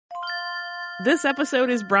This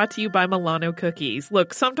episode is brought to you by Milano Cookies.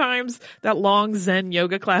 Look, sometimes that long Zen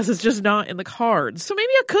yoga class is just not in the cards, so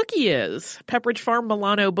maybe a cookie is. Pepperidge Farm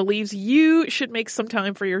Milano believes you should make some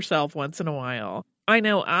time for yourself once in a while. I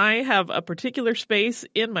know I have a particular space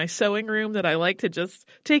in my sewing room that I like to just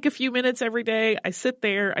take a few minutes every day. I sit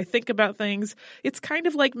there, I think about things. It's kind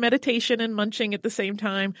of like meditation and munching at the same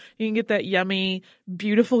time. You can get that yummy,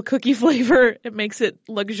 beautiful cookie flavor. It makes it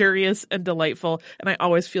luxurious and delightful, and I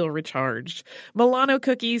always feel recharged. Milano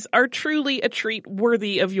cookies are truly a treat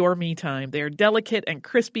worthy of your me time. They are delicate and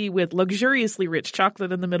crispy with luxuriously rich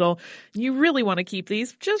chocolate in the middle. You really want to keep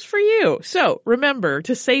these just for you. So remember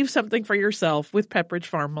to save something for yourself with Pepperidge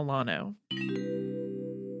Farm Milano.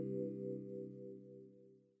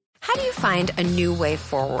 How do you find a new way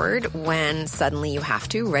forward when suddenly you have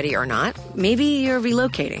to, ready or not? Maybe you're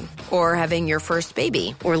relocating. Or having your first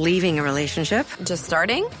baby. Or leaving a relationship. Just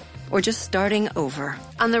starting? Or just starting over.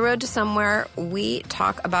 On the Road to Somewhere, we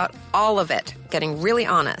talk about all of it, getting really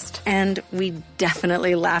honest. And we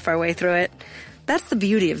definitely laugh our way through it. That's the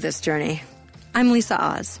beauty of this journey. I'm Lisa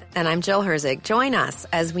Oz. And I'm Jill Herzig. Join us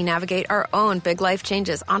as we navigate our own big life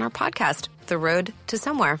changes on our podcast, The Road to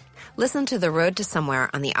Somewhere. Listen to The Road to Somewhere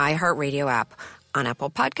on the iHeartRadio app, on Apple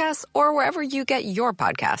Podcasts, or wherever you get your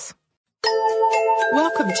podcasts.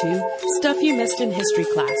 Welcome to Stuff You Missed in History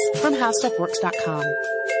Class from HowStuffWorks.com.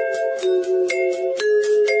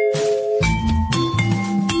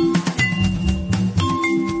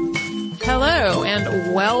 Hello,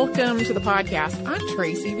 and welcome to the podcast. I'm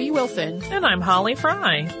Tracy V. Wilson. And I'm Holly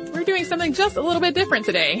Fry. We're doing something just a little bit different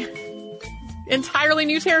today. Entirely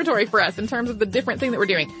new territory for us in terms of the different thing that we're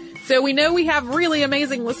doing. So we know we have really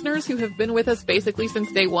amazing listeners who have been with us basically since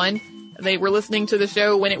day one. They were listening to the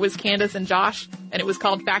show when it was Candace and Josh, and it was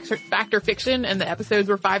called Fact or Fiction, and the episodes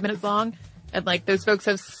were 5 minutes long. And those folks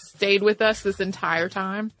have stayed with us this entire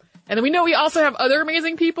time. And then we know we also have other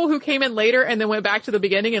amazing people who came in later and then went back to the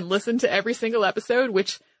beginning and listened to every single episode,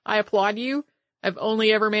 which I applaud you. I've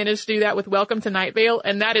only ever managed to do that with Welcome to Night Vale,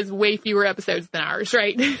 and that is way fewer episodes than ours,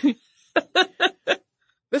 right? This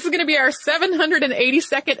is going to be our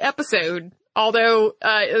 782nd episode, although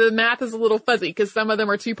the math is a little fuzzy because some of them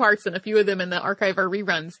are 2 parts and a few of them in the archive are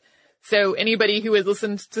reruns. So anybody who has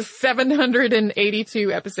listened to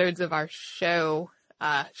 782 episodes of our show,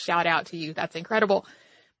 shout out to you. That's incredible.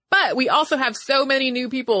 But we also have so many new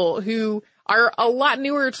people who are a lot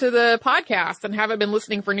newer to the podcast and haven't been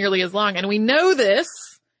listening for nearly as long. And we know this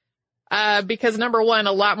because, number one,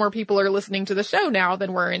 a lot more people are listening to the show now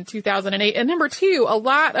than were in 2008. And number two, a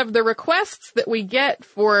lot of the requests that we get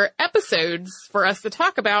for episodes for us to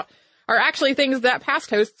talk about are actually things that past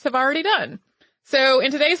hosts have already done. So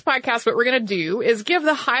in today's podcast, what we're going to do is give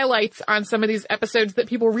the highlights on some of these episodes that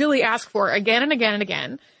people really ask for again and again and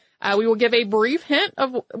again. We will give a brief hint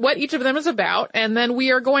of what each of them is about, and then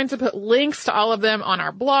we are going to put links to all of them on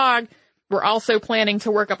our blog. We're also planning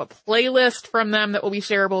to work up a playlist from them that will be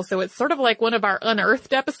shareable, so it's sort of like one of our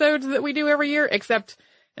unearthed episodes that we do every year, except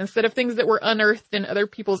instead of things that were unearthed in other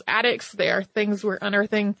people's attics, they are things we're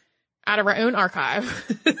unearthing out of our own archive.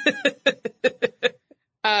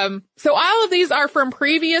 So all of these are from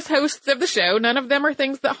previous hosts of the show. None of them are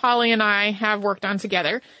things that Holly and I have worked on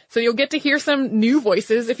together. So you'll get to hear some new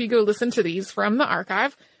voices if you go listen to these from the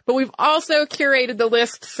archive. But we've also curated the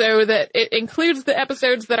list so that it includes the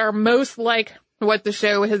episodes that are most like what the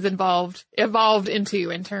show has evolved into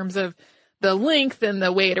in terms of the length and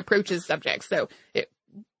the way it approaches subjects. So it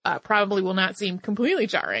probably will not seem completely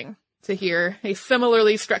jarring to hear a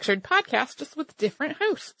similarly structured podcast just with different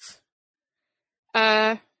hosts.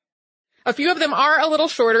 A few of them are a little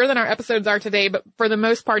shorter than our episodes are today, but for the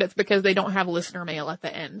most part, it's because they don't have listener mail at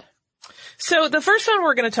the end. So the first one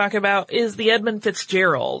we're going to talk about is the Edmund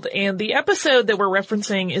Fitzgerald, and the episode that we're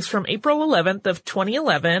referencing is from April 11th of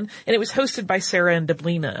 2011, and it was hosted by Sarah and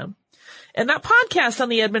Deblina. And that podcast on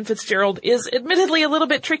the Edmund Fitzgerald is admittedly a little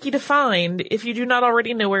bit tricky to find if you do not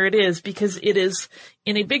already know where it is, because it is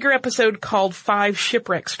in a bigger episode called 5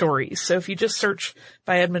 Shipwreck Stories. So if you just search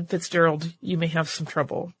by Edmund Fitzgerald, you may have some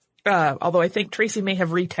trouble. Although I think Tracy may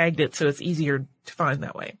have retagged it so it's easier to find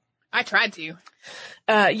that way. I tried to.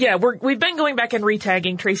 Yeah, we've been going back and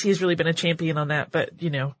retagging. Tracy has really been a champion on that, but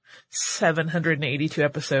 782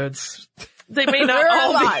 episodes. They may not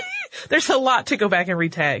all be. There's a lot to go back and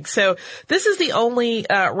retag. So this is the only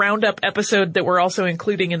roundup episode that we're also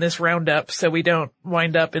including in this roundup, so we don't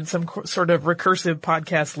wind up in some sort of recursive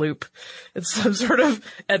podcast loop. It's some sort of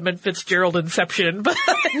Edmund Fitzgerald inception.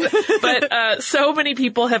 But so many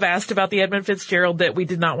people have asked about the Edmund Fitzgerald that we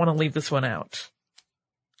did not want to leave this one out.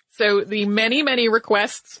 So the many, many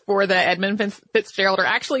requests for the Edmund Fitzgerald are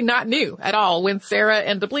actually not new at all. When Sarah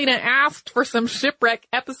and Deblina asked for some shipwreck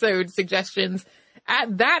episode suggestions,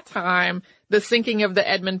 at that time, the sinking of the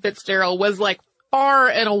Edmund Fitzgerald was like far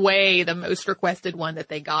and away the most requested one that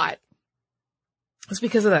they got. It's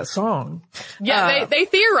because of that song. Yeah, they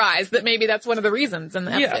theorized that maybe that's one of the reasons in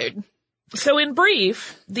the episode. Yeah. So in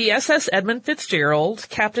brief, the SS Edmund Fitzgerald,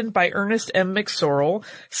 captained by Ernest M. McSorrell,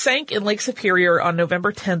 sank in Lake Superior on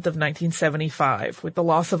November 10th of 1975, with the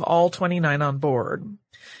loss of all 29 on board.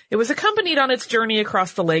 It was accompanied on its journey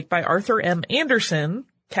across the lake by Arthur M. Anderson,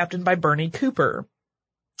 captained by Bernie Cooper.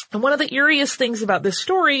 And one of the eeriest things about this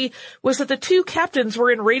story was that the two captains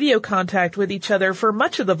were in radio contact with each other for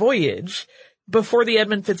much of the voyage, before the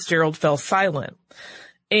Edmund Fitzgerald fell silent.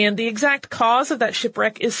 And the exact cause of that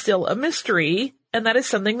shipwreck is still a mystery, and that is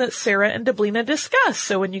something that Sarah and Deblina discuss.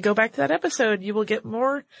 So when you go back to that episode, you will get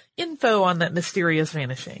more info on that mysterious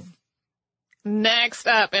vanishing. Next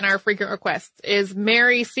up in our frequent requests is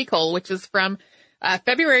Mary Seacole, which is from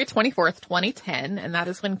February 24th, 2010, and that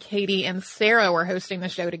is when Katie and Sarah were hosting the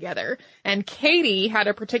show together. And Katie had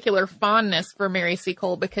a particular fondness for Mary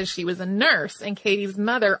Seacole because she was a nurse, and Katie's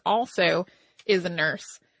mother also is a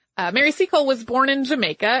nurse. Mary Seacole was born in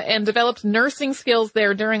Jamaica and developed nursing skills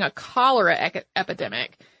there during a cholera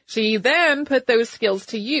epidemic. She then put those skills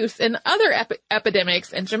to use in other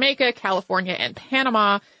epidemics in Jamaica, California, and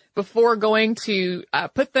Panama before going to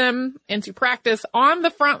put them into practice on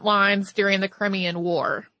the front lines during the Crimean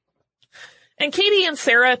War. And Katie and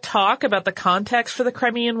Sarah talk about the context for the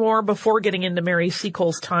Crimean War before getting into Mary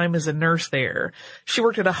Seacole's time as a nurse there. She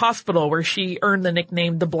worked at a hospital where she earned the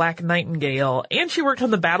nickname the Black Nightingale, and she worked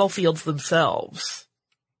on the battlefields themselves.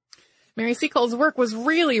 Mary Seacole's work was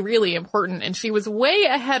really, really important, and she was way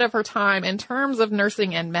ahead of her time in terms of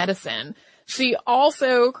nursing and medicine. She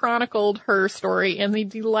also chronicled her story in the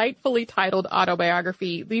delightfully titled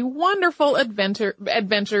autobiography, The Wonderful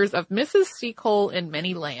Adventures of Mrs. Seacole in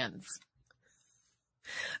Many Lands.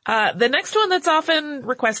 The next one that's often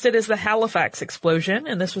requested is the Halifax explosion,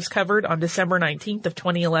 and this was covered on December 19th of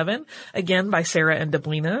 2011, again by Sarah and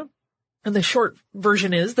Deblina. And the short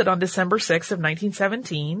version is that on December 6th of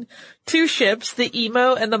 1917, two ships, the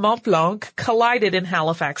Emo and the Mont Blanc, collided in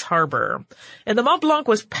Halifax Harbor. And the Mont Blanc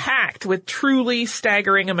was packed with truly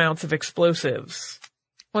staggering amounts of explosives.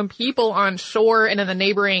 When people on shore and in the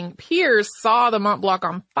neighboring piers saw the Mont Blanc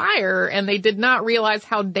on fire and they did not realize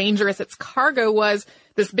how dangerous its cargo was,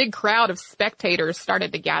 this big crowd of spectators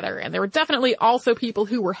started to gather. And there were definitely also people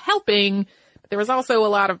who were helping, but there was also a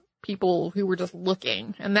lot of people who were just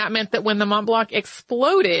looking. And that meant that when the Mont Blanc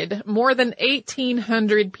exploded, more than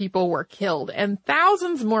 1,800 people were killed and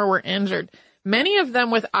thousands more were injured, many of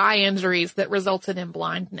them with eye injuries that resulted in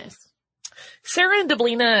blindness. Sarah and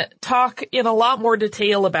Deblina talk in a lot more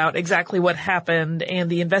detail about exactly what happened and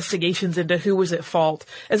the investigations into who was at fault,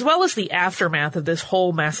 as well as the aftermath of this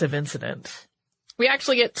whole massive incident. We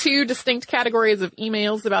actually get two distinct categories of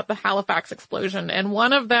emails about the Halifax explosion, and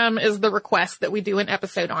one of them is the request that we do an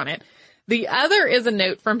episode on it. The other is a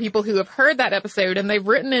note from people who have heard that episode, and they've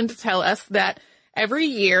written in to tell us that every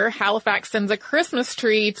year Halifax sends a Christmas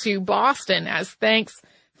tree to Boston as thanks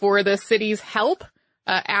for the city's help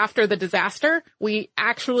after the disaster. We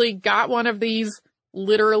actually got one of these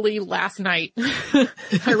literally last night.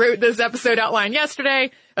 I wrote this episode outline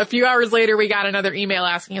yesterday. A few hours later, we got another email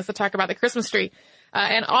asking us to talk about the Christmas tree.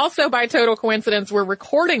 And also by total coincidence, we're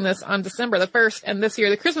recording this on December the 1st, and this year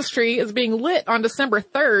the Christmas tree is being lit on December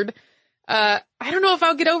 3rd. I don't know if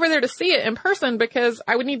I'll get over there to see it in person because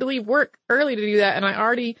I would need to leave work early to do that, and I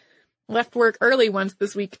already left work early once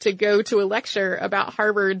this week to go to a lecture about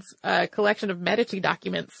Harvard's collection of Medici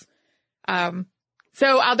documents.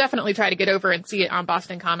 So I'll definitely try to get over and see it on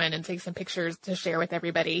Boston Common and take some pictures to share with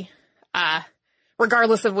everybody,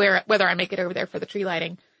 regardless of whether I make it over there for the tree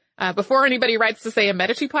lighting. Before anybody writes to say a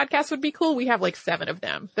Medici podcast would be cool, we have like 7 of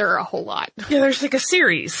them. There are a whole lot. Yeah, there's like a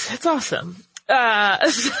series. It's awesome.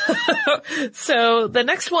 So the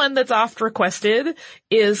next one that's oft requested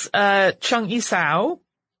is Chung Isao.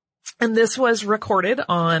 And this was recorded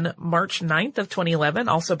on March 9th of 2011,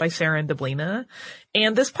 also by Sarah and Deblina.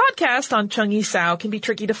 And this podcast on Chung Isao can be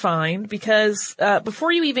tricky to find because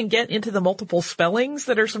before you even get into the multiple spellings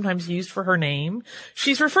that are sometimes used for her name,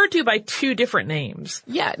 she's referred to by 2 different names.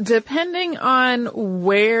 Yeah, depending on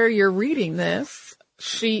where you're reading this,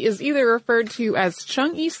 she is either referred to as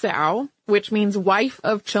Chung Isao, which means wife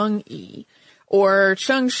of Chung Yi, or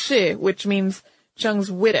Chung Shi, which means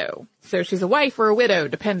Chung's widow. So she's a wife or a widow,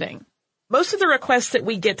 depending. Most of the requests that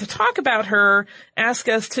we get to talk about her ask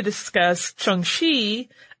us to discuss Chung Shi,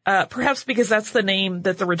 perhaps because that's the name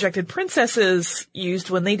that the rejected princesses used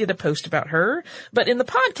when they did a post about her. But in the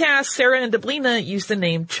podcast, Sarah and Deblina used the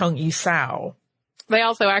name Chung-Yi Sao. They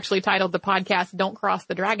also actually titled the podcast Don't Cross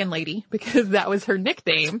the Dragon Lady because that was her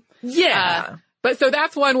nickname. Yeah. But so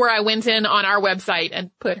that's one where I went in on our website and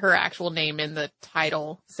put her actual name in the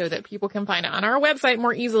title so that people can find it on our website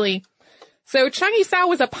more easily. So Chung-Yi Sao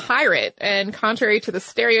was a pirate, and contrary to the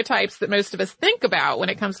stereotypes that most of us think about when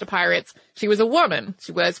it comes to pirates, she was a woman.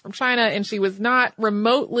 She was from China, and she was not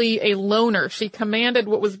remotely a loner. She commanded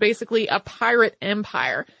what was basically a pirate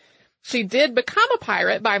empire. She did become a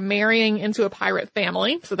pirate by marrying into a pirate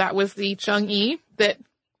family, so that was the Chung-Yi that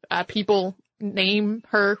people name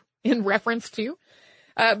her in reference to.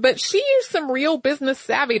 But she used some real business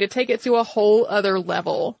savvy to take it to a whole other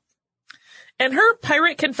level. And her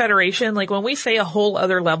pirate confederation, like when we say a whole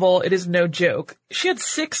other level, it is no joke. She had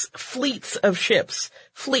 6 fleets of ships.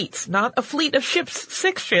 Fleets, not a fleet of ships,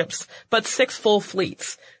 6 ships, but 6 full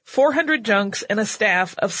fleets. 400 junks and a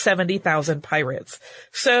staff of 70,000 pirates.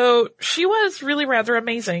 So she was really rather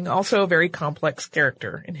amazing. Also a very complex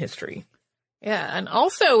character in history. Yeah, and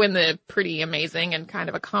also in the pretty amazing and kind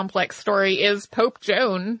of a complex story is Pope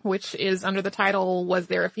Joan, which is under the title, Was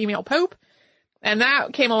There a Female Pope? And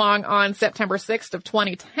that came along on September 6th of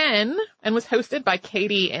 2010 and was hosted by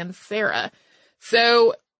Katie and Sarah.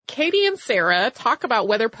 So Katie and Sarah talk about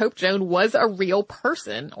whether Pope Joan was a real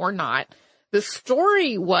person or not. The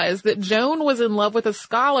story was that Joan was in love with a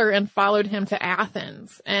scholar and followed him to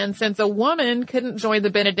Athens. And since a woman couldn't join the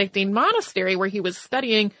Benedictine monastery where he was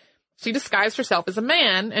studying, she disguised herself as a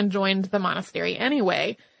man and joined the monastery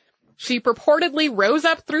anyway. She purportedly rose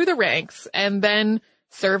up through the ranks and then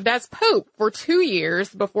served as pope for 2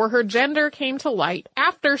 years before her gender came to light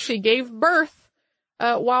after she gave birth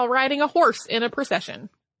while riding a horse in a procession.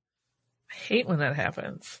 I hate when that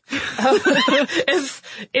happens.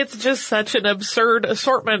 It's just such an absurd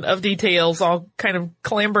assortment of details all kind of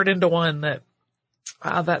clambered into one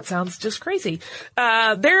that sounds just crazy.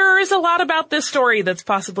 There is a lot about this story that's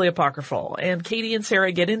possibly apocryphal, and Katie and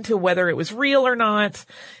Sarah get into whether it was real or not.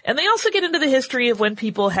 And they also get into the history of when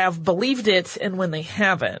people have believed it and when they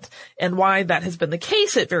haven't, and why that has been the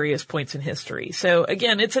case at various points in history. So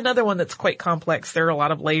again, it's another one that's quite complex. There are a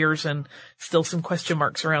lot of layers and still some question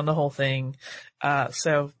marks around the whole thing.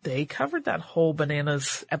 So they covered that whole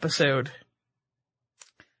bananas episode.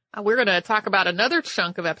 We're going to talk about another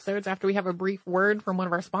chunk of episodes after we have a brief word from one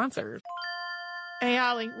of our sponsors. Hey,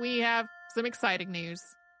 Holly, we have some exciting news.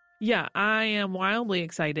 Yeah, I am wildly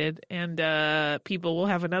excited, and people will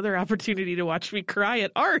have another opportunity to watch me cry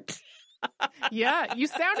at art. Yeah, you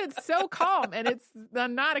sounded so calm, and it's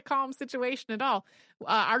not a calm situation at all.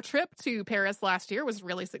 Our trip to Paris last year was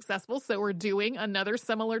really successful, so we're doing another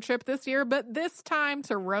similar trip this year, but this time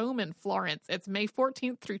to Rome and Florence. It's May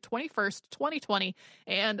 14th through 21st, 2020,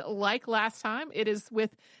 and like last time, it is with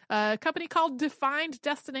a company called Defined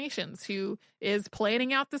Destinations, who is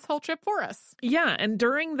planning out this whole trip for us. Yeah, and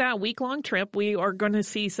during that week-long trip, we are going to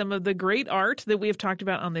see some of the great art that we have talked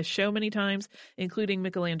about on this show many times, including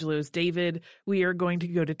Michelangelo's David. We are going to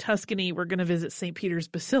go to Tuscany. We're going to visit St. Peter's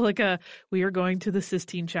Basilica. We are going to the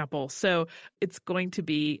Sistine Chapel. So it's going to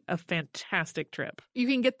be a fantastic trip. You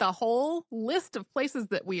can get the whole list of places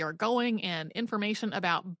that we are going and information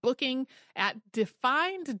about booking at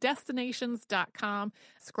defineddestinations.com.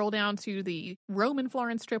 Scroll down to the Rome and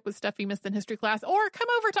Florence trip with Stuff You Missed in History Class, or come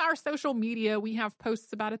over to our social media. We have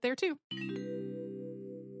posts about it there too.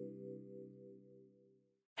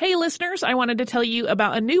 Hey listeners, I wanted to tell you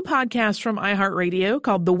about a new podcast from iHeartRadio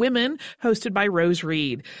called The Women, hosted by Rose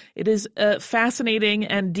Reed. It is a fascinating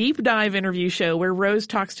and deep dive interview show where Rose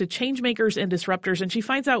talks to changemakers and disruptors, and she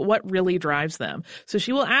finds out what really drives them. So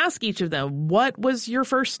she will ask each of them, what was your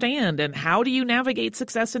first stand, and how do you navigate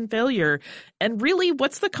success and failure? And really,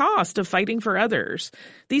 what's the cost of fighting for others?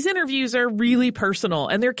 These interviews are really personal,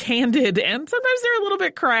 and they're candid, and sometimes they're a little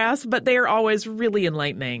bit crass, but they are always really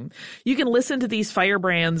enlightening. You can listen to these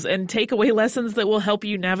firebrands and take away lessons that will help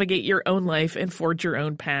you navigate your own life and forge your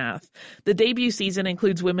own path. The debut season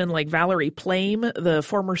includes women like Valerie Plame, the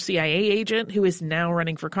former CIA agent who is now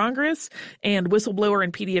running for Congress, and whistleblower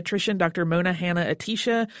and pediatrician Dr. Mona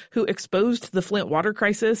Hanna-Attisha, who exposed the Flint water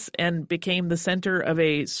crisis and became the center of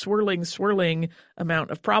a swirling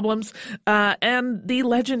amount of problems, and the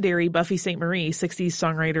legendary Buffy Sainte-Marie, 60s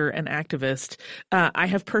songwriter and activist. I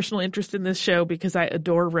have personal interest in this show because I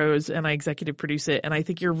adore Rose and I executive produce it, and I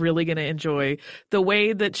think you're really going to enjoy the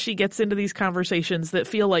way that she gets into these conversations that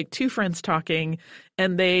feel like two friends talking,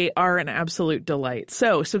 and they are an absolute delight.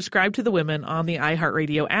 So subscribe to The Women on the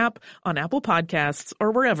iHeartRadio app, on Apple Podcasts,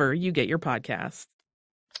 or wherever you get your podcasts.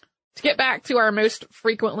 To get back to our most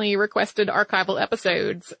frequently requested archival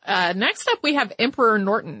episodes, next up we have Emperor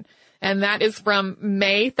Norton, and that is from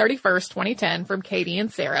May 31st, 2010 from Katie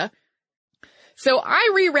and Sarah. So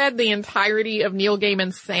I reread the entirety of Neil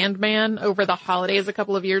Gaiman's Sandman over the holidays a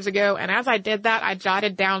couple of years ago, and as I did that, I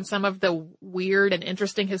jotted down some of the weird and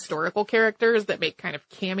interesting historical characters that make kind of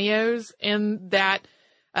cameos in that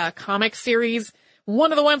comic series.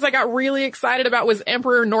 One of the ones I got really excited about was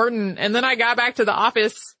Emperor Norton, and then I got back to the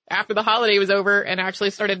office after the holiday was over and actually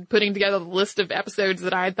started putting together the list of episodes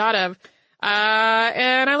that I had thought of,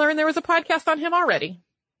 and I learned there was a podcast on him already.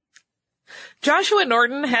 Joshua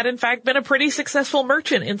Norton had in fact been a pretty successful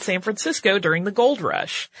merchant in San Francisco during the gold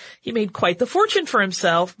rush. He made quite the fortune for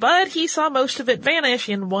himself, but he saw most of it vanish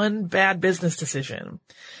in one bad business decision.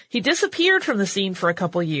 He disappeared from the scene for a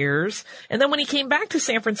couple years, and then when he came back to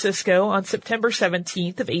San Francisco on September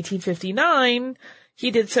 17th of 1859,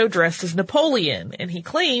 he did so dressed as Napoleon, and he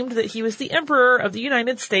claimed that he was the Emperor of the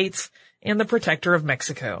United States and the Protector of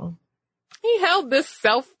Mexico. He held this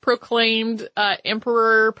self-proclaimed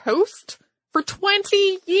emperor post for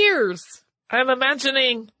 20 years. I'm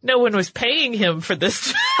imagining no one was paying him for this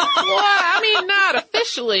job. Well, I mean, not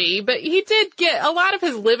officially, but he did get a lot of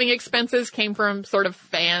his living expenses came from sort of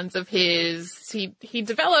fans of his. He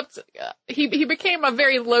developed, he became a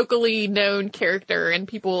very locally known character, and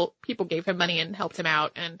people gave him money and helped him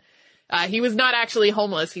out. And he was not actually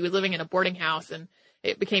homeless. He was living in a boarding house, and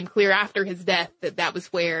it became clear after his death that was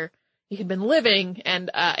where he had been living and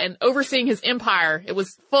overseeing his empire. It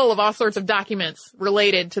was full of all sorts of documents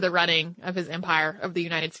related to the running of his empire of the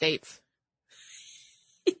United States.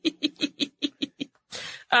 The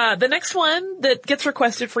next one that gets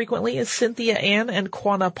requested frequently is Cynthia Ann and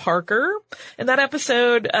Quanah Parker. In that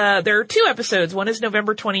episode, there are two episodes. One is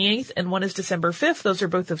November 28th and one is December 5th. Those are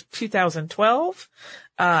both of 2012.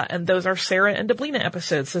 And those are Sarah and Deblina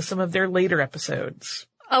episodes, so some of their later episodes.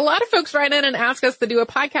 A lot of folks write in and ask us to do a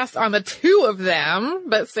podcast on the two of them,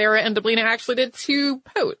 but Sarah and Deblina actually did two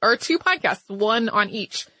podcasts, one on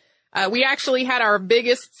each. We actually had our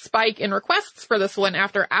biggest spike in requests for this one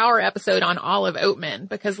after our episode on Olive Oatman,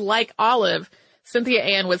 because like Olive, Cynthia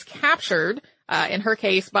Ann was captured, in her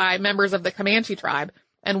case, by members of the Comanche tribe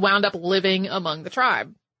and wound up living among the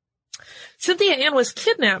tribe. Cynthia Ann was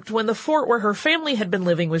kidnapped when the fort where her family had been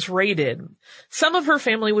living was raided. Some of her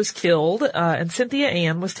family was killed, and Cynthia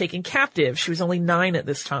Ann was taken captive. She was only 9 at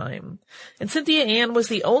this time. And Cynthia Ann was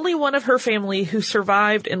the only one of her family who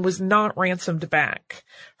survived and was not ransomed back.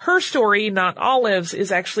 Her story, not Olive's,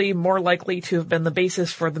 is actually more likely to have been the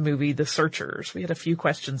basis for the movie The Searchers. We had a few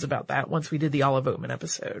questions about that once we did the Olive Oatman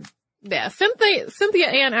episode. Yeah, Cynthia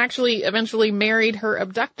Ann actually eventually married her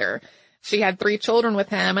abductor. She had 3 children with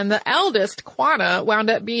him, and the eldest, Quanah,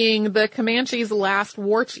 wound up being the Comanche's last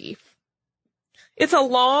war chief. It's a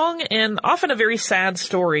long and often a very sad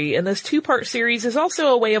story, and this 2-part series is also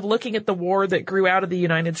a way of looking at the war that grew out of the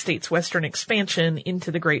United States Western expansion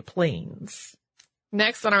into the Great Plains.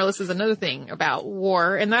 Next on our list is another thing about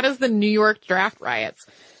war, and that is the New York draft riots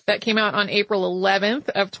that came out on April 11th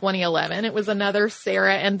of 2011. It was another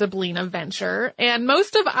Sarah and Deblina venture, and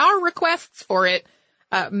most of our requests for it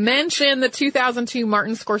mention the 2002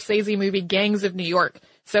 Martin Scorsese movie Gangs of New York.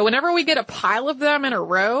 So whenever we get a pile of them in a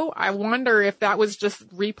row, I wonder if that was just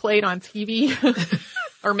replayed on TV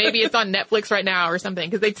or maybe it's on Netflix right now or something,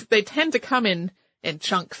 because they tend to come in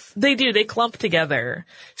chunks. They do. They clump together.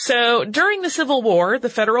 So during the Civil War,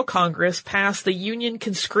 the federal Congress passed the Union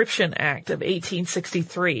Conscription Act of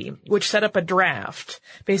 1863, which set up a draft.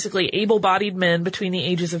 Basically, able-bodied men between the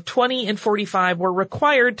ages of 20 and 45 were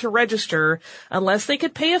required to register unless they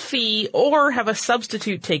could pay a fee or have a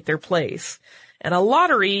substitute take their place. And a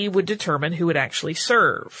lottery would determine who would actually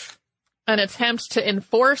serve. An attempt to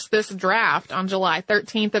enforce this draft on July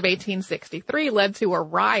 13th of 1863 led to a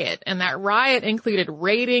riot, and that riot included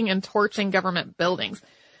raiding and torching government buildings.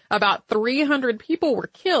 About 300 people were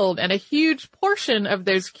killed, and a huge portion of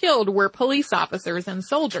those killed were police officers and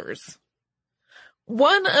soldiers.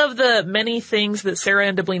 One of the many things that Sarah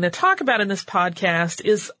and Deblina talk about in this podcast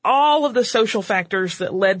is all of the social factors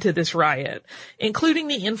that led to this riot, including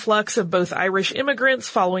the influx of both Irish immigrants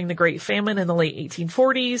following the Great Famine in the late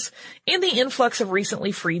 1840s and the influx of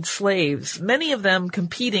recently freed slaves, many of them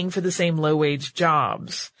competing for the same low-wage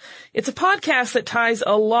jobs. It's a podcast that ties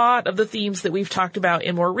a lot of the themes that we've talked about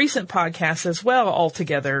in more recent podcasts as well all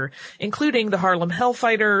together, including the Harlem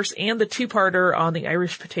Hellfighters and the 2-parter on the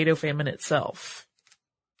Irish potato famine itself.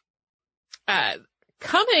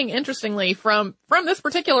 Coming interestingly from this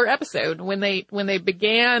particular episode, when they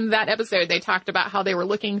began that episode, they talked about how they were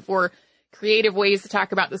looking for creative ways to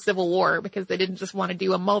talk about the Civil War because they didn't just want to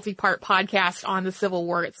do a multi-part podcast on the Civil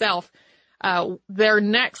War itself. The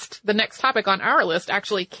next topic on our list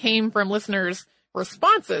actually came from listeners'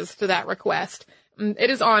 responses to that request. It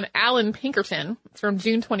is on Alan Pinkerton. It's from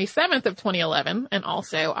June 27th of 2011, and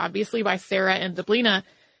also obviously by Sarah and Deblina.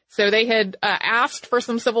 So they had asked for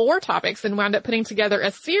some Civil War topics and wound up putting together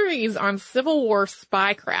a series on Civil War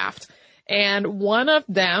spycraft. And one of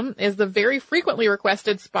them is the very frequently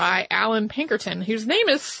requested spy, Alan Pinkerton, whose name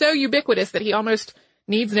is so ubiquitous that he almost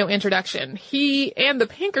needs no introduction. He and the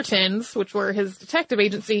Pinkertons, which were his detective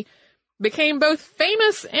agency, became both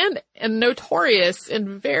famous and notorious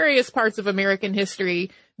in various parts of American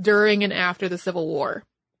history during and after the Civil War.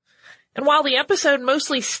 And while the episode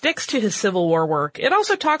mostly sticks to his Civil War work, it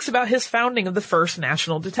also talks about his founding of the first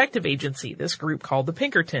National Detective Agency, this group called the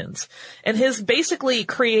Pinkertons, and his basically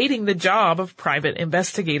creating the job of private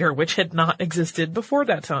investigator, which had not existed before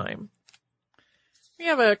that time. We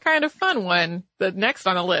have a kind of fun one, the next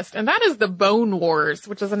on the list, and that is the Bone Wars,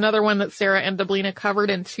 which is another one that Sarah and Deblina covered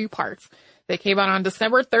in 2 parts. They came out on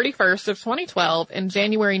December 31st of 2012 and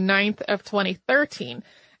January 9th of 2013.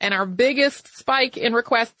 And our biggest spike in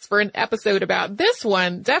requests for an episode about this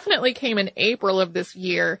one definitely came in April of this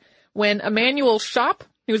year when Emmanuel Schopp,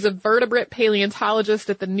 who's a vertebrate paleontologist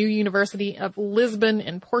at the New University of Lisbon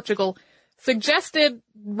in Portugal, suggested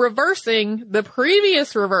reversing the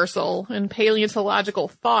previous reversal in paleontological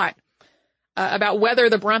thought about whether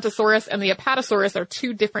the Brontosaurus and the Apatosaurus are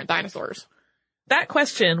 2 different dinosaurs. That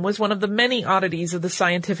question was one of the many oddities of the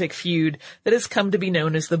scientific feud that has come to be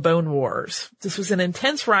known as the Bone Wars. This was an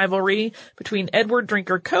intense rivalry between Edward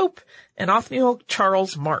Drinker Cope and Othniel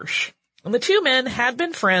Charles Marsh. And the 2 men had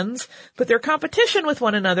been friends, but their competition with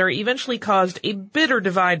one another eventually caused a bitter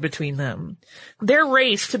divide between them. Their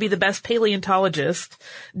race to be the best paleontologist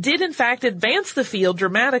did in fact advance the field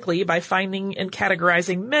dramatically by finding and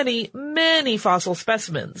categorizing many, many fossil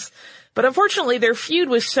specimens. But unfortunately, their feud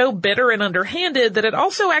was so bitter and underhanded that it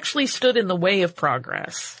also actually stood in the way of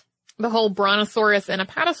progress. The whole Brontosaurus and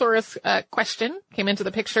Apatosaurus question came into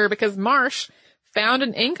the picture because Marsh found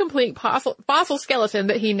an incomplete fossil skeleton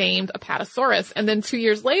that he named Apatosaurus. And then 2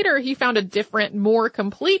 years later, he found a different, more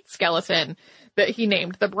complete skeleton that he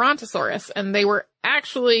named the Brontosaurus. And they were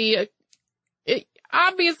actually,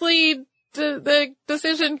 obviously, the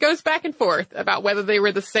decision goes back and forth about whether they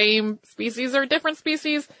were the same species or different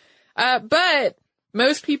species. But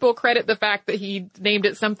most people credit the fact that he named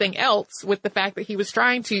it something else with the fact that he was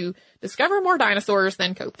trying to discover more dinosaurs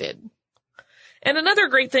than Cope did. And another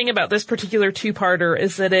great thing about this particular 2-parter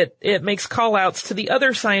is that it makes call-outs to the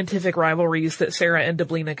other scientific rivalries that Sarah and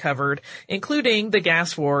Deblina covered, including the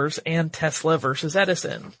gas wars and Tesla versus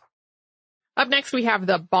Edison. Up next, we have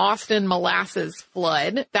the Boston Molasses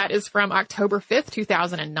Flood. That is from October 5th,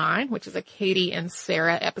 2009, which is a Katie and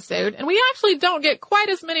Sarah episode. And we actually don't get quite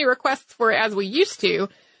as many requests for it as we used to,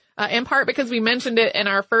 in part because we mentioned it in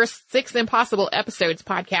our first 6 Impossible Episodes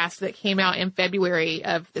podcast that came out in February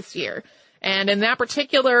of this year. And in that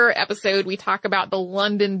particular episode, we talk about the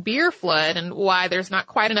London beer flood and why there's not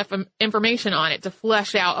quite enough information on it to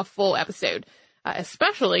flesh out a full episode.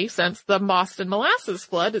 Especially since the Boston Molasses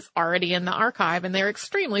Flood is already in the archive and they're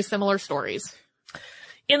extremely similar stories.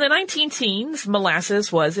 In the 19-teens,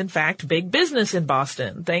 molasses was in fact big business in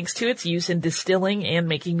Boston, thanks to its use in distilling and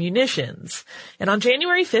making munitions. And on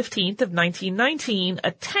January 15th of 1919, a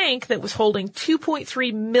tank that was holding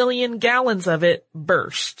 2.3 million gallons of it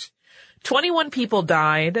burst. 21 people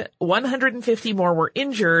died, 150 more were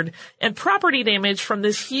injured, and property damage from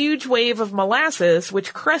this huge wave of molasses,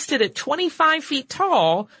 which crested at 25 feet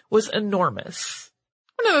tall, was enormous.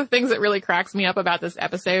 One of the things that really cracks me up about this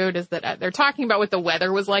episode is that they're talking about what the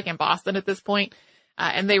weather was like in Boston at this point,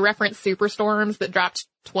 and they reference superstorms that dropped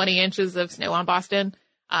 20 inches of snow on Boston.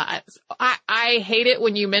 I hate it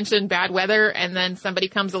when you mention bad weather and then somebody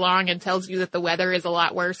comes along and tells you that the weather is a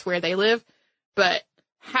lot worse where they live, but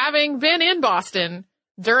having been in Boston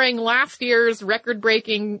during last year's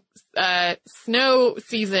record-breaking snow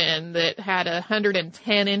season that had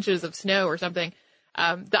 110 inches of snow or something,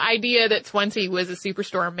 the idea that 20 was a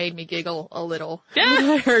superstorm made me giggle a little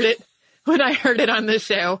when I heard it on this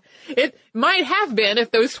show. It might have been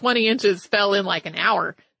if those 20 inches fell in like an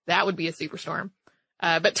hour. That would be a superstorm.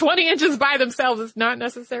 But 20 inches by themselves is not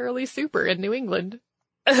necessarily super in New England.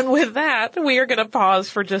 And with that, we are going to pause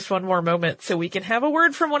for just one more moment so we can have a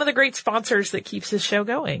word from one of the great sponsors that keeps this show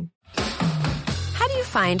going. How do you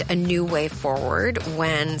find a new way forward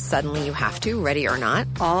when suddenly you have to, ready or not?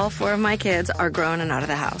 All 4 of my kids are grown and out of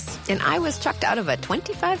the house. And I was chucked out of a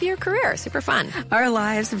 25-year career. Super fun. Our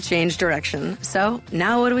lives have changed direction. So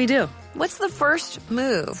now what do? What's the first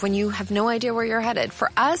move when you have no idea where you're headed?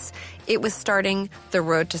 For us, it was starting the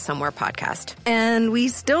Road to Somewhere podcast. And we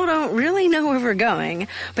still don't really know where we're going,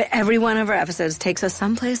 but every one of our episodes takes us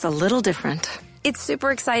someplace a little different. It's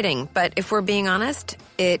super exciting, but if we're being honest,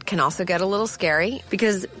 it can also get a little scary.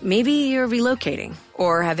 Because maybe you're relocating,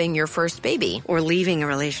 Or having your first baby. or leaving a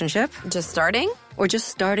relationship, Just starting? or just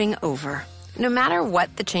starting over. No matter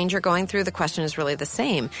what the change you're going through, the question is really the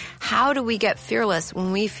same. How do we get fearless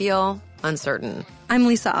when we feel uncertain? I'm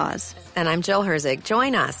Lisa Oz. And I'm Jill Herzig.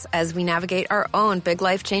 Join us as we navigate our own big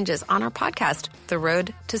life changes on our podcast, The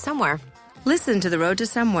Road to Somewhere. Listen to The Road to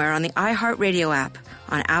Somewhere on the iHeartRadio app,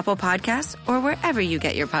 on Apple Podcasts, or wherever you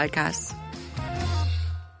get your podcasts.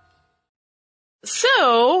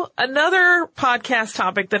 So, another podcast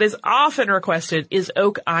topic that is often requested is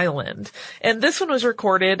Oak Island. And this one was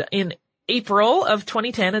recorded in April of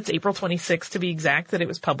 2010. It's April 26th to be exact that it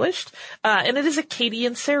was published. And it is a Katie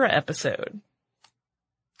and Sarah episode.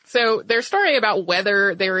 So their story about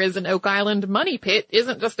whether there is an Oak Island money pit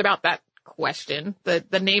isn't just about that question.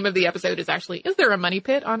 The name of the episode is actually, is there a money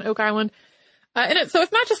pit on Oak Island? So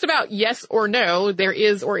it's not just about yes or no, there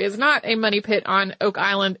is or is not a money pit on Oak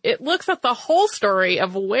Island. It looks at the whole story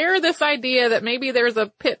of where this idea that maybe there's a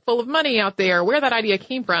pit full of money out there, where that idea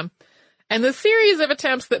came from, and the series of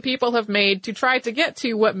attempts that people have made to try to get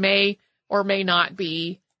to what may or may not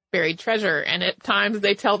be buried treasure. And at times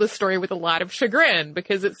they tell this story with a lot of chagrin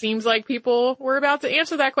because it seems like people were about to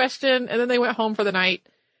answer that question and then they went home for the night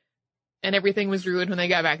and everything was ruined when they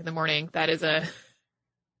got back in the morning. That is a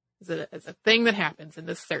thing that happens in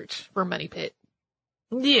this search for Money Pit.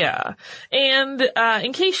 Yeah. And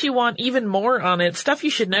in case you want even more on it, Stuff You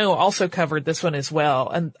Should Know also covered this one as well.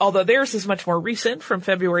 And although theirs is much more recent, from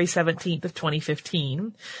February 17th of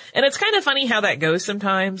 2015. And it's kind of funny how that goes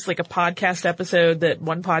sometimes. Like a podcast episode that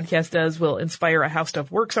one podcast does will inspire a How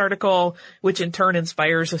Stuff Works article, which in turn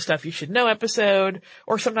inspires a Stuff You Should Know episode.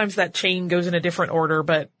 Or sometimes that chain goes in a different order,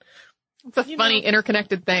 but it's a funny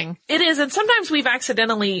interconnected thing. It is, and sometimes we've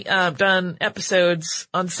accidentally done episodes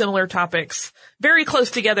on similar topics very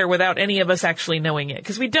close together without any of us actually knowing it,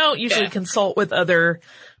 because we don't usually consult with other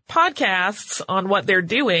podcasts on what they're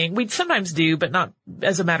doing. We sometimes do, but not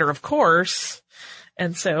as a matter of course.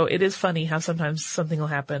 And so it is funny how sometimes something will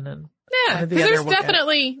happen and yeah, because there's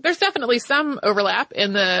definitely some overlap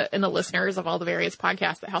in the listeners of all the various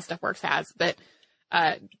podcasts that How Stuff Works has, but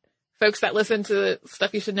folks that listen to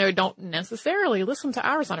Stuff You Should Know don't necessarily listen to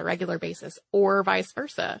ours on a regular basis, or vice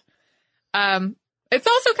versa. It's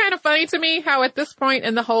also kind of funny to me how at this point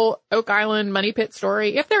in the whole Oak Island money pit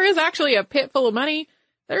story, if there is actually a pit full of money,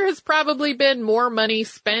 there has probably been more money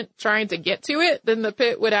spent trying to get to it than the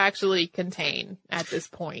pit would actually contain at this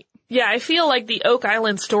point. Yeah, I feel like the Oak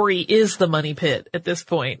Island story is the money pit at this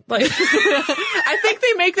point. Like, I think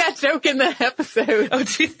they make that joke in the episode. Oh,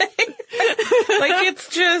 do they? Like,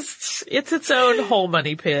 it's its own whole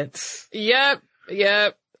money pit. Yep.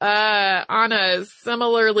 On a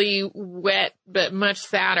similarly wet but much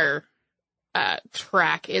sadder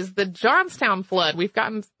track is the Johnstown flood. We've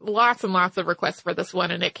gotten lots and lots of requests for this one,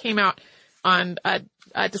 and it came out on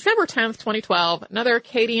December 10th, 2012. Another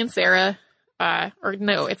Katie and Sarah,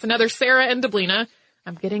 it's another Sarah and Deblina.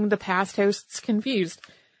 I'm getting the past hosts confused.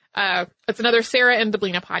 It's another Sarah and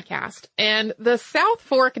Deblina podcast. And the South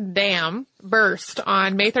Fork Dam burst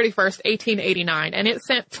on May 31st, 1889, and it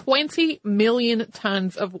sent 20 million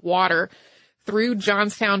tons of water through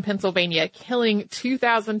Johnstown, Pennsylvania, killing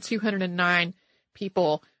 2,209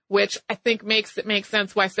 people, which I think makes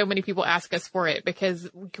sense why so many people ask us for it, because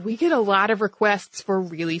we get a lot of requests for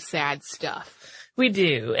really sad stuff. We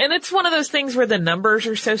do. And it's one of those things where the numbers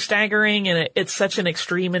are so staggering and it's such an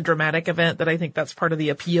extreme and dramatic event that I think that's part of the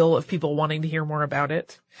appeal of people wanting to hear more about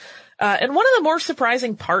it. And one of the more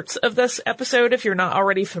surprising parts of this episode, if you're not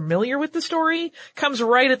already familiar with the story, comes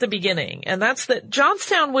right at the beginning. And that's that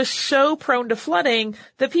Johnstown was so prone to flooding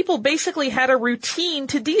that people basically had a routine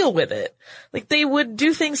to deal with it. Like, they would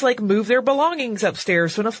do things like move their belongings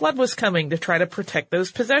upstairs when a flood was coming to try to protect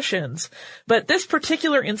those possessions. But this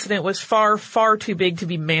particular incident was far, far too big to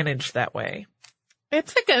be managed that way. It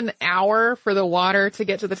took an hour for the water to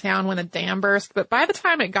get to the town when the dam burst, but by the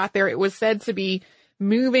time it got there, it was said to be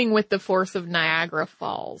moving with the force of Niagara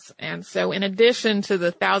Falls. And so in addition to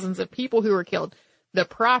the thousands of people who were killed, the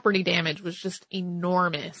property damage was just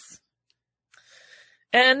enormous.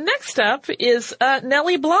 And next up is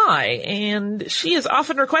Nellie Bly, and she is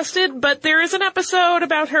often requested, but there is an episode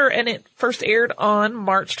about her, and it first aired on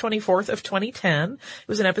March 24th of 2010. It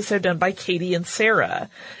was an episode done by Katie and Sarah.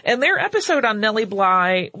 And their episode on Nellie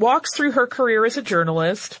Bly walks through her career as a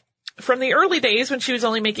journalist. from the early days when she was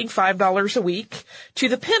only making $5 a week to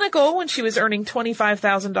the pinnacle when she was earning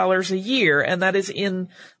 $25,000 a year. And that is in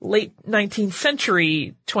late 19th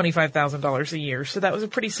century, $25,000 a year. So that was a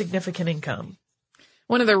pretty significant income.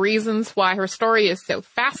 One of the reasons why her story is so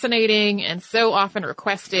fascinating and so often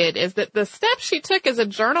requested is that the steps she took as a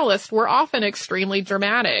journalist were often extremely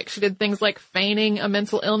dramatic. She did things like feigning a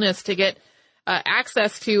mental illness to get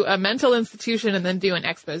access to a mental institution and then do an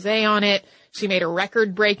expose on it. She made a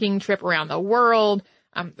record-breaking trip around the world.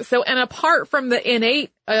 And apart from the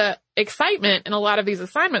innate excitement in a lot of these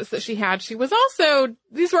assignments that she had,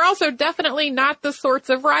 these were also definitely not the sorts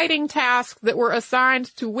of writing tasks that were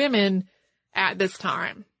assigned to women at this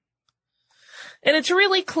time. And it's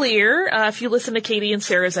really clear, if you listen to Katie and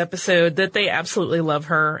Sarah's episode, that they absolutely love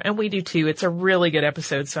her, and we do too. It's a really good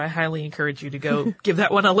episode, so I highly encourage you to go give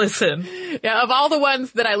that one a listen. Yeah, of all the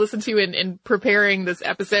ones that I listened to in preparing this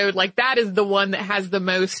episode, like that is the one that has the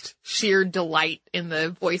most sheer delight in the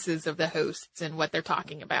voices of the hosts and what they're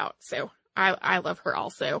talking about. So I love her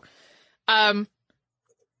also. Sarah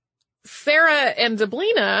and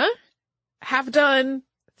Deblina have done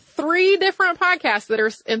 3 different podcasts that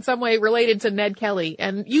are in some way related to Ned Kelly.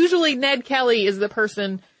 And usually Ned Kelly is the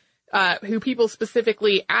person who people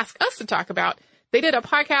specifically ask us to talk about. They did a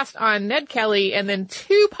podcast on Ned Kelly and then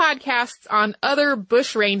 2 podcasts on other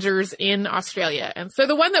bushrangers in Australia. And so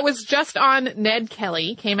the one that was just on Ned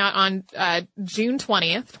Kelly came out on June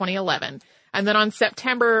 20th, 2011. And then on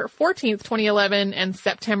September 14th, 2011 and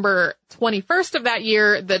September 21st of that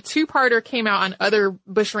year, the 2-parter came out on other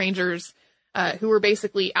bushrangers who were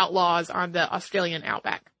basically outlaws on the Australian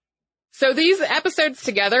outback. So these episodes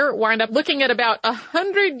together wind up looking at about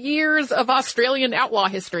 100 years of Australian outlaw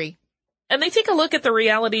history. And they take a look at the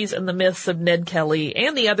realities and the myths of Ned Kelly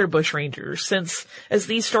and the other bushrangers, since, as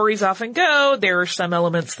these stories often go, there are some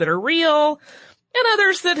elements that are real and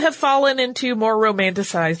others that have fallen into more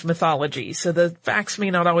romanticized mythology, so the facts may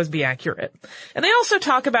not always be accurate. And they also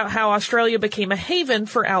talk about how Australia became a haven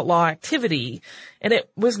for outlaw activity, and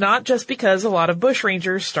it was not just because a lot of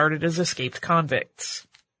bushrangers started as escaped convicts.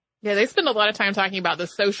 Yeah, they spend a lot of time talking about the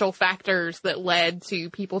social factors that led to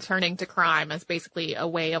people turning to crime as basically a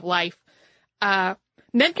way of life.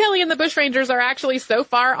 Ned Kelly and the bushrangers are actually so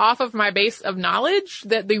far off of my base of knowledge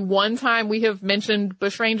that the one time we have mentioned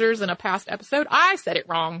bushrangers in a past episode, I said it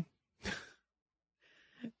wrong.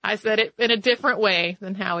 I said it in a different way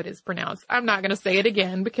than how it is pronounced. I'm not going to say it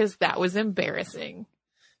again because that was embarrassing.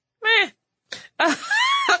 Meh.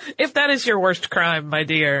 If that is your worst crime, my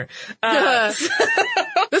dear.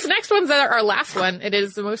 This next one's our last one. It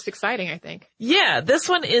is the most exciting, I think. Yeah, this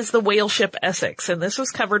one is the whale ship Essex, and this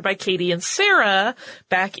was covered by Katie and Sarah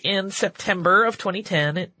back in September of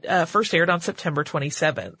 2010. It first aired on September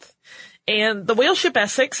 27th. And the whale ship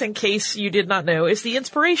Essex, in case you did not know, is the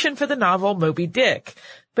inspiration for the novel Moby Dick.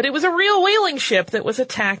 But it was a real whaling ship that was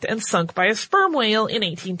attacked and sunk by a sperm whale in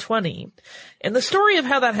 1820. And the story of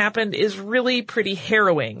how that happened is really pretty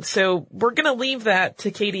harrowing. So we're going to leave that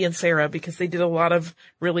to Katie and Sarah because they did a lot of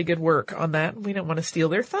really good work on that. We don't want to steal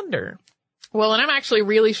their thunder. Well, and I'm actually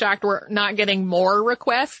really shocked we're not getting more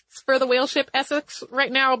requests for the whale ship Essex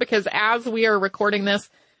right now because as we are recording this,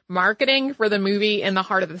 marketing for the movie In the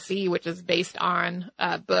Heart of the Sea, which is based on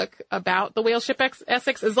a book about the whale ship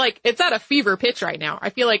Essex, is like, it's at a fever pitch right now. I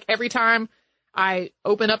feel like every time I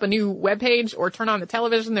open up a new webpage or turn on the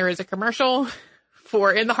television, there is a commercial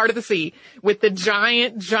for In the Heart of the Sea with the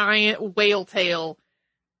giant whale tail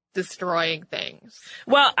destroying things.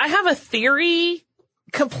 Well, I have a theory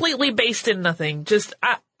completely based in nothing. Just,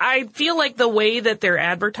 I feel like the way that they're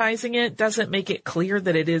advertising it doesn't make it clear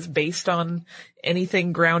that it is based on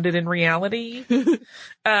anything grounded in reality.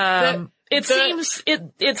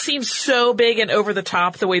 It seems so big and over the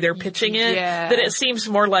top the way they're pitching it that it seems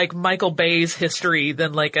more like Michael Bay's history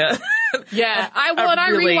than like a I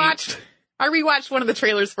rewatched one of the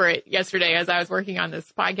trailers for it yesterday as I was working on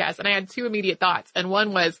this podcast, and I had 2 immediate thoughts. And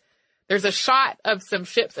one was, there's a shot of some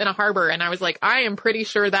ships in a harbor, and I was like, I am pretty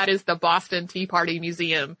sure that is the Boston Tea Party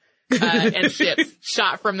Museum and ships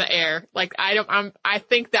shot from the air. Like, I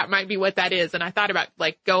think that might be what that is. And I thought about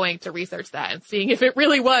like going to research that and seeing if it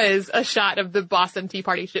really was a shot of the Boston Tea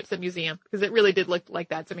Party ships and museum, because it really did look like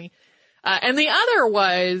that to me. And the other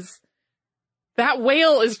was that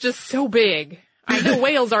whale is just so big. I know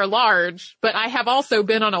whales are large, but I have also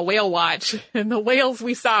been on a whale watch, and the whales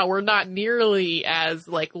we saw were not nearly as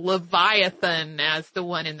like Leviathan as the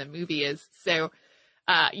one in the movie is. So,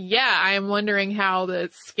 I am wondering how the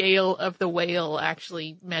scale of the whale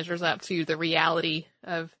actually measures up to the reality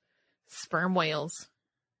of sperm whales.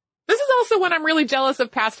 This is also when I'm really jealous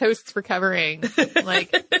of past hosts for covering,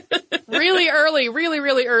 like really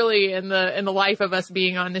early in the life of us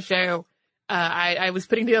being on the show. I was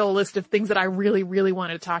putting together a list of things that I really, really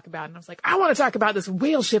wanted to talk about. And I was like, I want to talk about this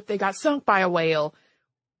whale ship that got sunk by a whale,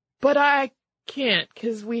 but I can't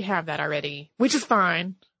because we have that already, which is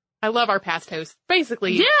fine. I love our past hosts.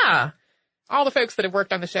 Basically, Yeah. all the folks that have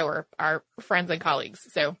worked on the show are friends and colleagues.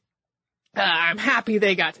 So I'm happy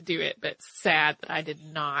they got to do it, but sad that I did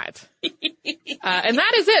not. And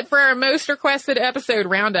that is it for our most requested episode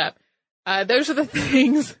roundup. Those are the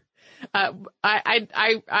things.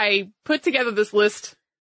 I put together this list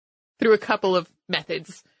through a couple of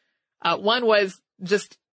methods. One was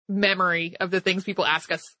just memory of the things people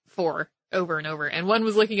ask us for over and over. And one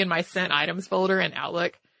was looking in my sent items folder in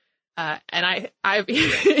Outlook. And I've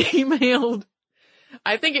emailed,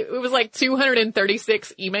 I think it was like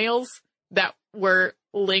 236 emails that were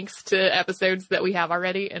links to episodes that we have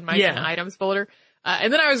already in my sent items folder.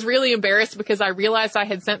 And then I was really embarrassed because I realized I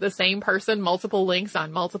had sent the same person multiple links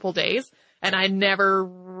on multiple days, and I never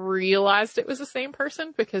realized it was the same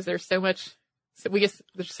person because there's so much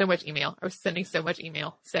email. I was sending so much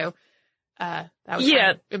email. So, that was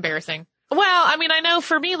kind of embarrassing. Well, I mean, I know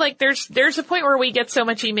for me, like, there's a point where we get so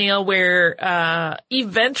much email where,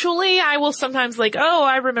 eventually I will sometimes like, oh,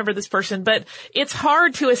 I remember this person, but it's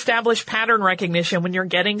hard to establish pattern recognition when you're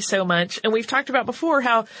getting so much. And we've talked about before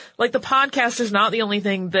how, like, the podcast is not the only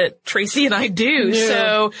thing that Tracy and I do. Yeah.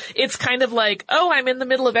 So it's kind of like, oh, I'm in the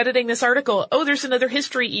middle of editing this article. Oh, there's another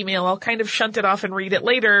history email. I'll kind of shunt it off and read it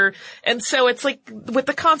later. And so it's like, with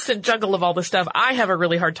the constant juggle of all this stuff, I have a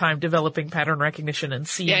really hard time developing pattern recognition and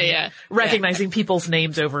seeing recognizing people's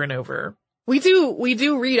names over and over. We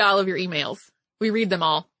do read all of your emails. We read them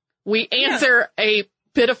all. We answer a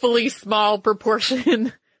pitifully small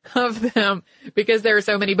proportion of them because there are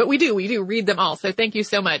so many, but we do read them all. So thank you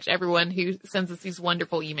so much, everyone who sends us these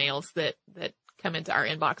wonderful emails that come into our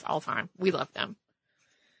inbox all the time. We love them.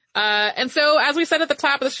 And so as we said at the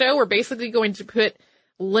top of the show, we're basically going to put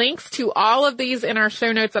links to all of these in our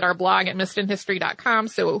show notes at our blog at missedinhistory.com.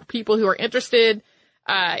 So people who are interested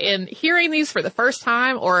in hearing these for the first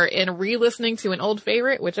time or in re-listening to an old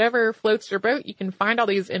favorite, whichever floats your boat, you can find all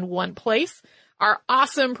these in one place. Our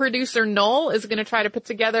awesome producer, Noel, is going to try to put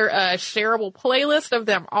together a shareable playlist of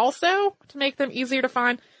them also to make them easier to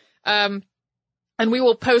find. And we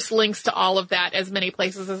will post links to all of that as many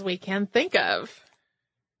places as we can think of.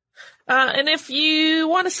 And if you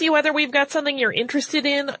want to see whether we've got something you're interested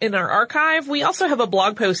in our archive, we also have a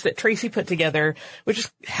blog post that Tracy put together, which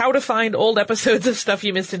is how to find old episodes of Stuff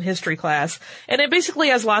You Missed in History Class. And it basically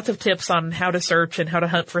has lots of tips on how to search and how to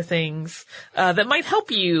hunt for things that might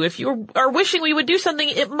help you. If you are wishing we would do something,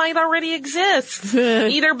 it might already exist,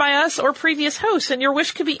 either by us or previous hosts, and your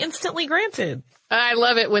wish could be instantly granted. I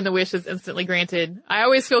love it when the wish is instantly granted. I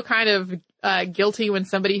always feel kind of guilty when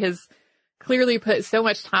somebody has clearly put so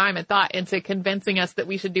much time and thought into convincing us that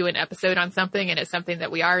we should do an episode on something, and it's something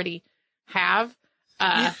that we already have.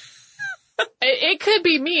 It could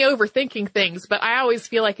be me overthinking things, but I always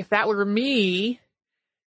feel like if that were me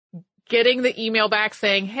getting the email back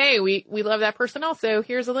saying, hey, we love that person also,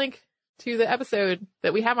 here's a link to the episode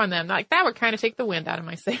that we have on them, like that would kind of take the wind out of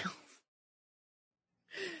my sails.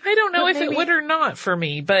 I don't know if it would or not for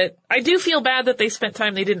me, but I do feel bad that they spent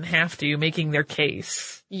time they didn't have to making their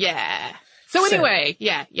case. Yeah. So anyway,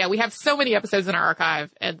 yeah, we have so many episodes in our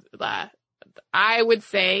archive, and I would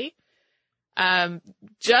say,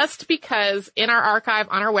 just because in our archive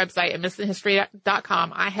on our website at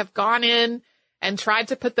missedinhistory.com, I have gone in and tried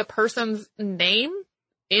to put the person's name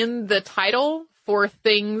in the title for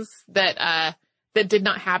things that did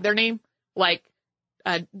not have their name, like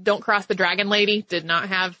Don't Cross the Dragon Lady did not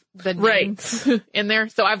have the names in there.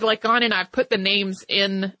 So I've gone in, I've put the names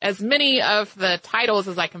in as many of the titles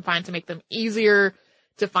as I can find to make them easier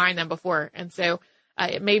to find them before. And so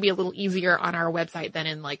it may be a little easier on our website than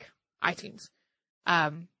in iTunes.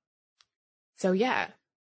 So yeah,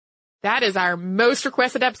 that is our most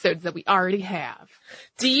requested episodes that we already have.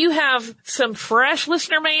 Do you have some fresh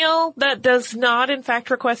listener mail that does not in fact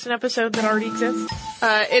request an episode that already exists?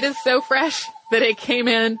 It is so fresh that it came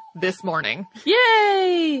in this morning.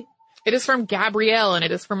 Yay! It is from Gabrielle, and it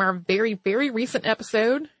is from our very, very recent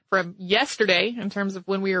episode from yesterday in terms of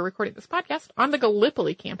when we were recording this podcast on the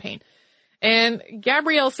Gallipoli campaign. And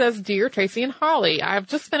Gabrielle says, Dear Tracy and Holly, I've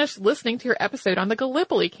just finished listening to your episode on the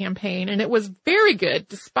Gallipoli campaign, and it was very good,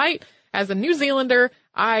 despite, as a New Zealander,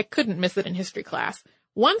 I couldn't miss it in history class.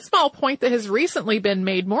 One small point that has recently been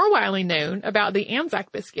made more widely known about the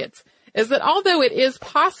Anzac biscuits is that although it is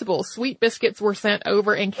possible sweet biscuits were sent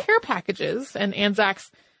over in care packages, and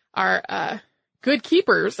Anzacs are good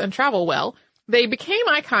keepers and travel well, they became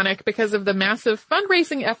iconic because of the massive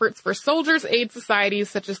fundraising efforts for soldiers' aid societies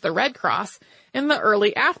such as the Red Cross in the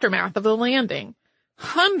early aftermath of the landing.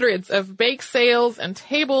 Hundreds of bake sales and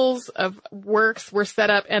tables of works were set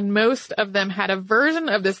up, and most of them had a version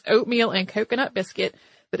of this oatmeal and coconut biscuit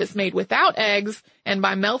that is made without eggs and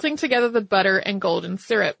by melting together the butter and golden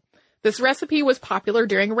syrup. This recipe was popular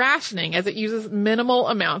during rationing as it uses minimal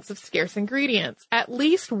amounts of scarce ingredients. At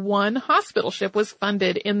least one hospital ship was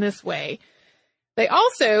funded in this way. They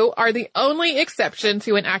also are the only exception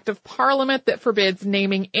to an act of parliament that forbids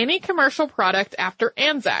naming any commercial product after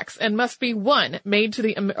Anzacs and must be 1, made to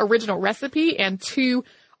the original recipe, and 2,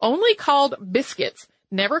 only called biscuits,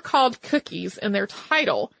 never called cookies in their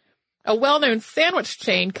title. A well-known sandwich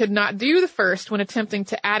chain could not do the first when attempting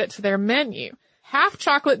to add it to their menu. Half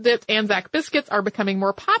chocolate-dipped Anzac biscuits are becoming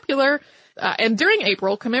more popular, and during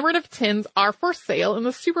April, commemorative tins are for sale in the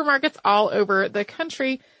supermarkets all over the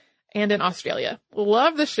country and in Australia.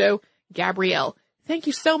 Love the show, Gabrielle. Thank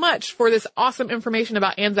you so much for this awesome information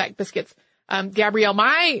about Anzac biscuits. Gabrielle,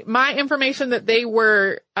 my information that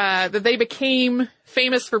they became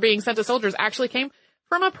famous for being sent to soldiers actually came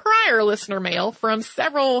from a prior listener mail from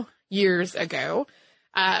several years ago.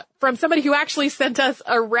 From somebody who actually sent us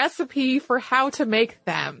a recipe for how to make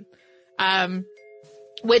them,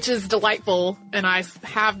 which is delightful. And I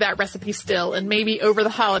have that recipe still. And maybe over the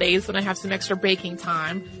holidays when I have some extra baking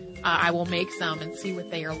time, I will make some and see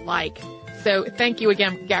what they are like. So thank you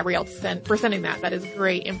again, Gabrielle, for sending that. That is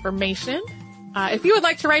great information. If you would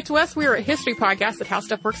like to write to us, we are at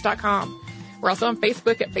historypodcast@howstuffworks.com. We're also on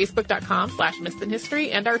Facebook at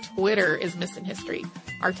facebook.com/missedinhistory, and our Twitter is missedinhistory.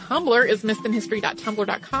 Our Tumblr is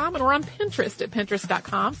missedinhistory.tumblr.com, and we're on Pinterest at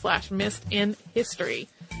pinterest.com/missedinhistory.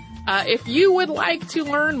 If you would like to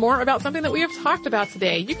learn more about something that we have talked about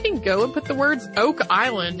today, you can go and put the words Oak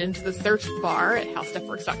Island into the search bar at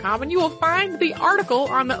howstuffworks.com, and you will find the article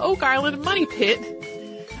on the Oak Island Money Pit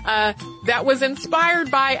that was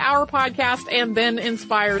inspired by our podcast and then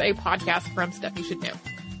inspired a podcast from Stuff You Should Know.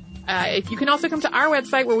 You can also come to our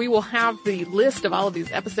website where we will have the list of all of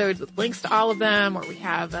these episodes with links to all of them, where we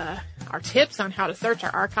have our tips on how to search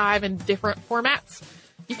our archive in different formats.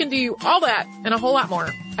 You can do all that and a whole lot more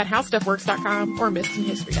at howstuffworks.com or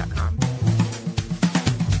missedinhistory.com.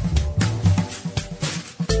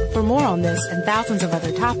 For more on this and thousands of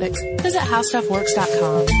other topics, visit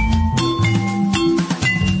howstuffworks.com.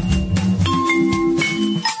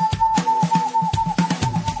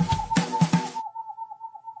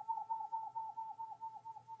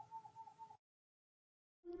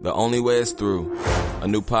 The Only Way is Through, a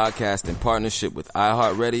new podcast in partnership with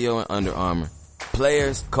iHeartRadio and Under Armour.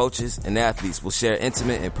 Players, coaches, and athletes will share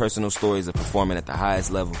intimate and personal stories of performing at the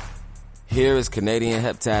highest level. Here is Canadian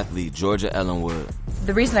heptathlete Georgia Ellenwood.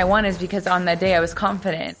 The reason I won is because on that day I was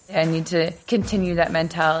confident. I need to continue that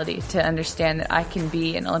mentality to understand that I can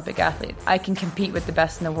be an Olympic athlete. I can compete with the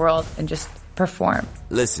best in the world and just perform.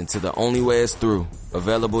 Listen to The Only Way is Through,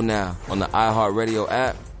 available now on the iHeartRadio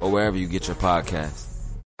app or wherever you get your podcasts.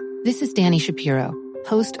 This is Dani Shapiro,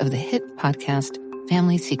 host of the hit podcast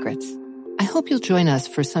Family Secrets. I hope you'll join us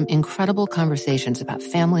for some incredible conversations about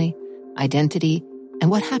family, identity, and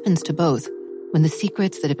what happens to both when the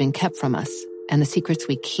secrets that have been kept from us and the secrets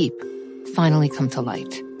we keep finally come to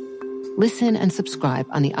light. Listen and subscribe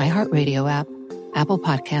on the iHeartRadio app, Apple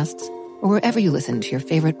Podcasts, or wherever you listen to your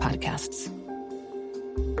favorite podcasts.